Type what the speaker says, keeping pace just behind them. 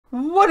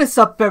What is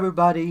up,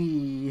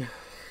 everybody?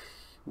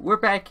 We're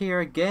back here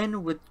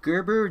again with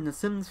Gerbert in The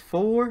Sims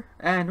 4,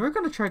 and we're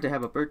gonna try to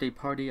have a birthday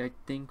party, I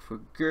think,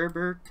 for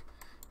Gerbert.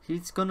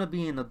 He's gonna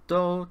be an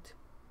adult,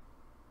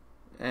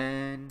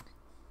 and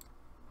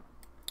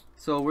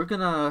so we're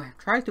gonna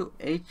try to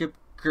age up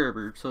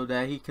Gerbert so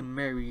that he can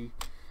marry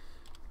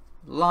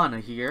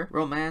Lana here.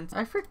 Romance.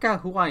 I forgot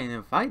who I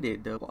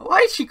invited though. Why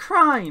is she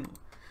crying?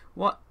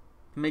 What?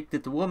 Make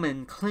the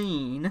woman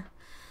clean.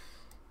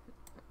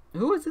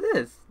 Who is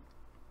this?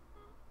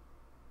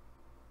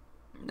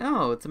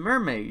 No, it's a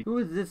mermaid. Who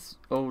is this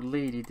old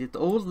lady? This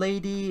old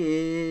lady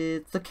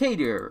is the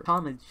caterer.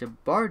 Thomas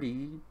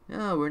Jabardi.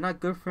 No, we're not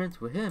good friends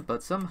with him,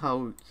 but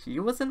somehow he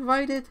was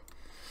invited.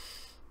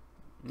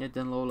 And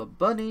then Lola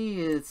Bunny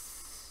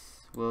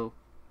is, well,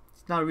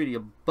 it's not really a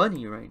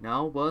bunny right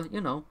now, but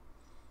you know,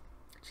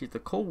 she's a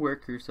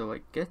co-worker, so I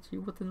guess she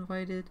was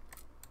invited.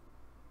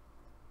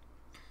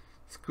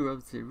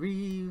 Scrubs the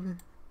Reeve.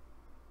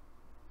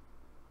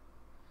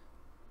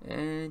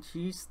 And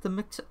she's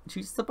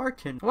the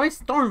bartender. Why is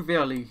Storm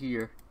Valley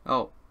here?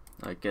 Oh,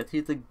 I guess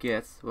he's a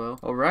guest. Well,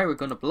 alright, we're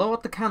gonna blow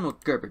out the candle.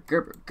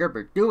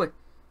 Gerbert, do it.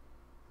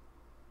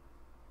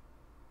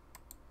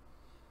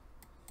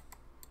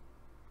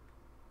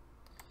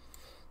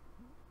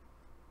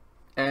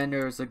 And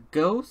there's a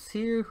ghost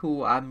here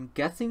who I'm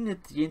guessing is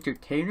the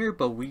entertainer,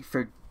 but we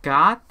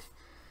forgot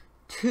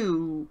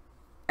to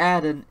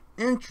add an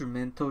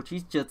instrument, so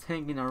she's just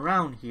hanging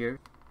around here.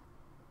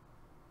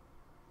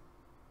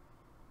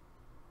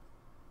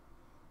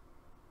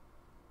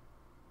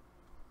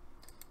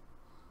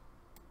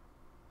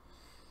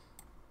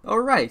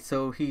 Alright,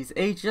 so he's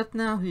aged up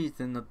now, he's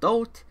an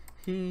adult.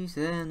 He's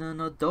an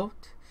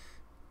adult.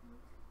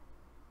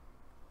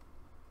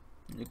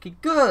 Okay,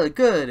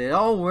 good, it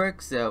all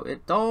works out,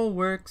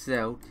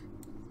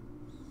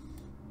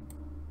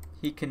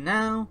 He can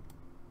now...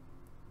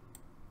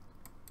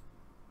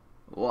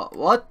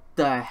 What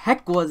the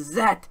heck was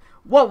that?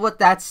 What was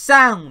that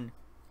sound?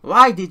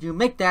 Why did you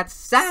make that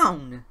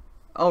sound?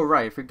 Oh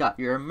right, I forgot,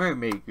 you're a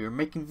mermaid, you're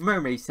making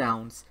mermaid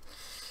sounds.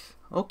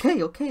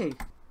 Okay.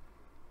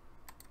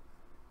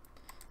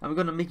 I'm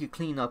gonna make you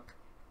clean up.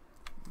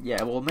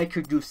 Yeah, we'll make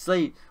her do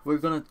slave. We're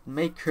gonna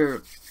make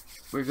her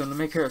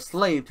a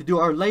slave to do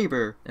our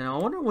labor. And I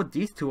wonder what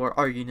these two are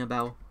arguing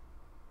about.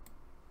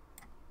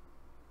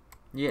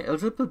 Yeah,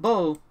 Elizabeth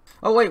Bow.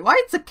 Oh wait,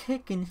 why is the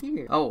cake in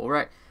here? Oh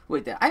right.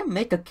 Wait, did I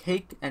make a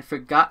cake and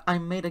forgot I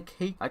made a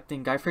cake? I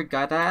think I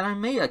forgot that I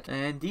made a cake.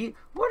 And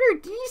what are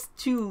these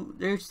two?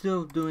 They're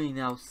still doing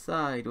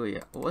outside.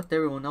 Wait, what's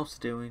everyone else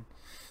doing?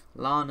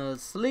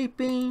 Lana's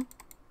sleeping.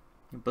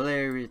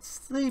 Blair is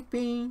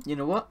sleeping. You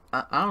know what?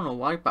 I don't know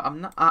why, but I'm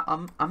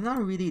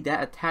not really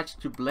that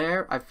attached to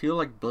Blair. I feel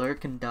like Blair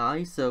can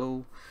die,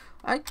 so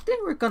I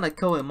think we're gonna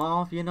kill him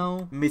off, you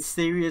know,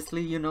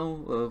 mysteriously, you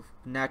know, of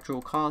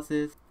natural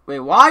causes.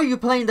 Wait, why are you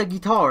playing the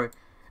guitar?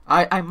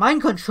 I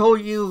mind control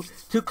you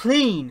to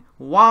clean.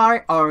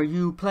 Why are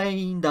you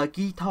playing the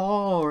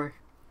guitar?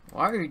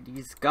 Why are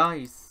these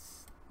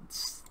guys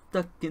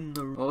stuck in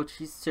the... Oh,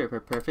 she's super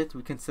perfect.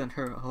 We can send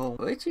her home.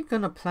 What is she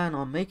gonna plan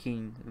on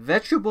making?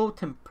 Vegetable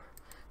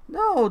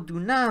No, do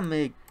not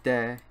make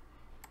that.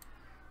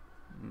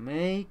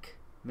 Make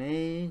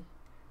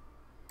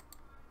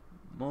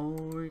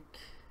more.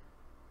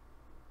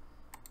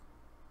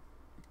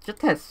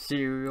 Just have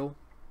cereal.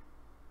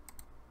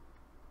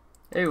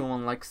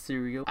 Everyone likes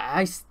cereal.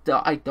 I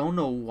don't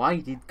know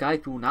why these guys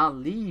do not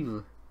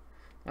leave.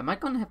 Am I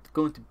gonna have to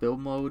go into build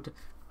mode?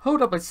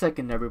 Hold up a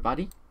second,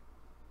 everybody.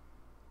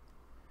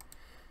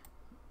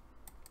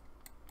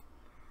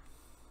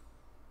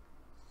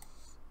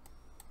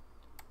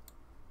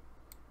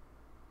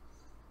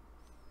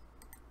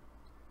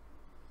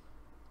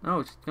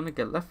 Oh, she's gonna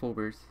get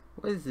leftovers.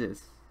 What is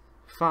this?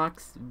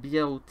 Fox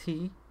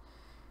BLT.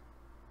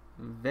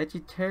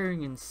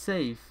 Vegetarian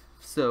safe.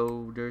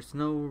 So there's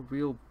no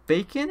real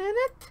bacon in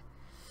it?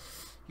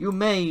 You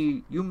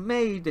made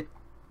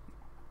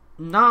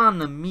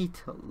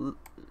non-meat.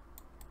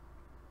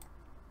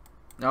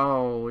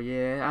 Oh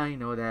yeah, I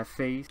know that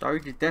face.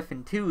 Starved to death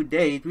in 2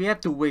 days. We have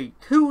to wait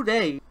 2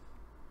 days.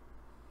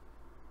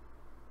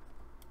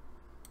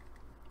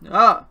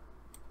 Ah.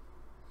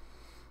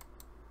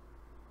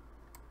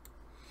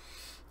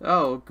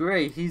 Oh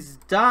great, he's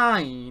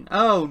dying.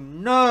 Oh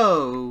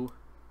no.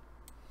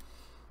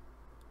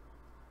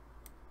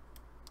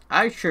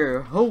 I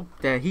sure hope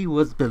that he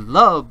was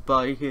beloved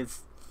by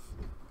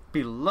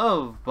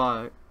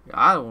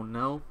I don't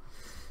know.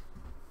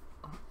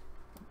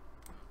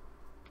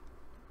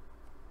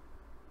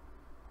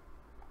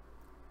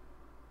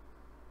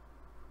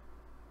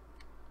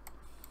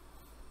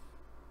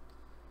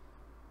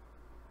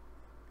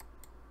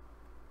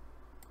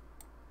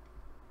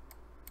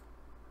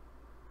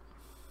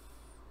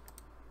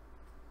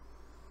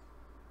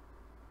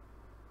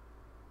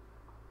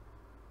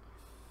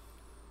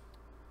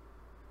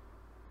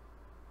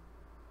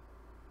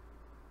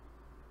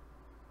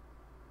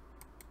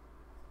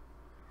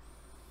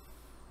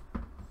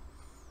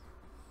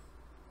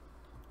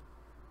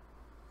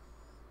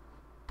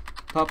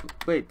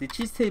 Wait, did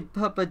she say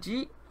Papa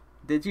G?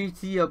 Did you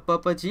see a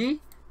Papa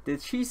G?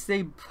 Did she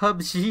say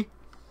PUBG?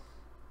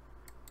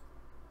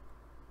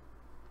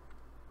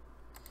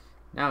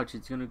 Now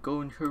she's gonna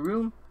go in her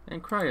room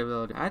and cry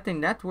about it. I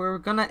think that's where we're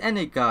gonna end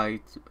it, guys,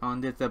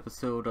 on this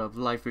episode of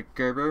Life with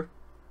Gerber.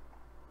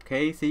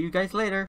 Okay, see you guys later.